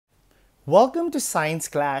Welcome to Science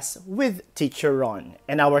Class with Teacher Ron,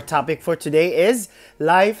 and our topic for today is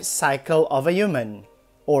Life Cycle of a Human,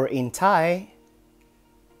 or in Thai.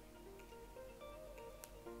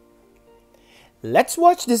 Let's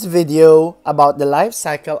watch this video about the life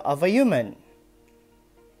cycle of a human.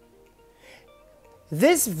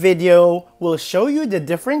 This video will show you the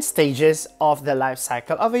different stages of the life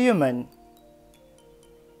cycle of a human.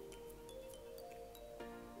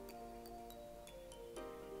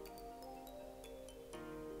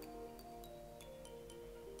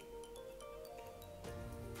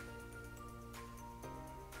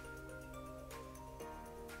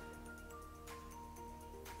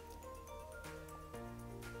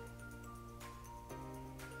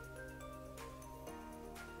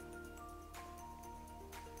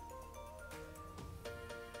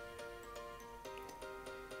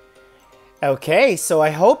 Okay, so I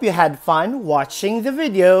hope you had fun watching the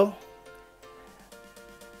video.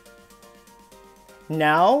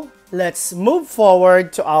 Now, let's move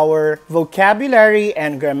forward to our vocabulary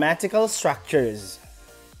and grammatical structures.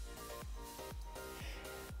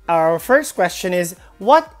 Our first question is,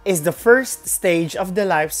 what is the first stage of the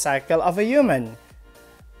life cycle of a human?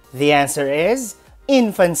 The answer is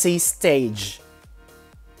infancy stage.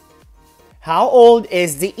 How old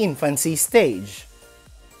is the infancy stage?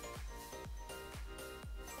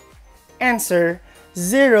 Answer,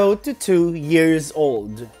 0 to 2 years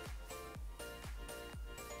old.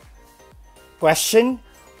 Question,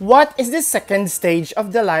 what is the second stage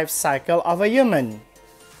of the life cycle of a human?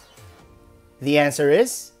 The answer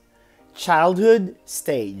is childhood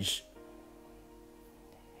stage.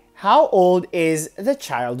 How old is the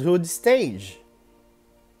childhood stage?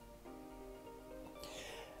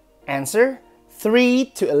 Answer, 3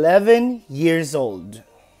 to 11 years old.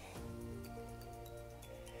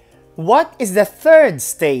 What is the third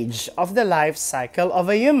stage of the life cycle of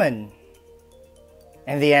a human?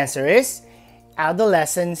 And the answer is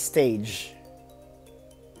adolescent stage.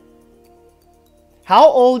 How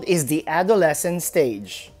old is the adolescent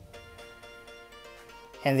stage?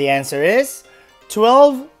 And the answer is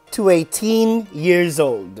 12 to 18 years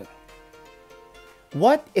old.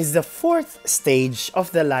 What is the fourth stage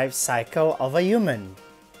of the life cycle of a human?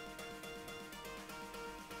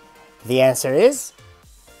 The answer is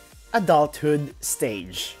adulthood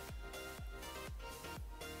stage.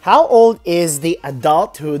 How old is the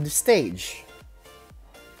adulthood stage?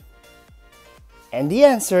 And the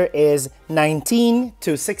answer is 19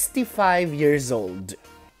 to 65 years old.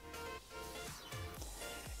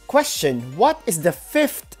 Question, what is the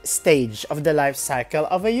fifth stage of the life cycle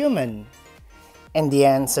of a human? And the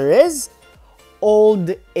answer is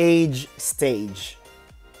old age stage.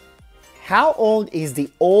 How old is the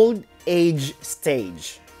old age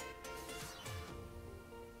stage?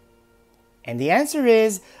 And the answer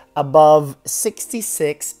is above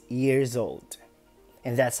 66 years old.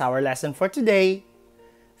 And that's our lesson for today.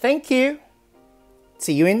 Thank you.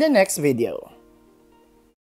 See you in the next video.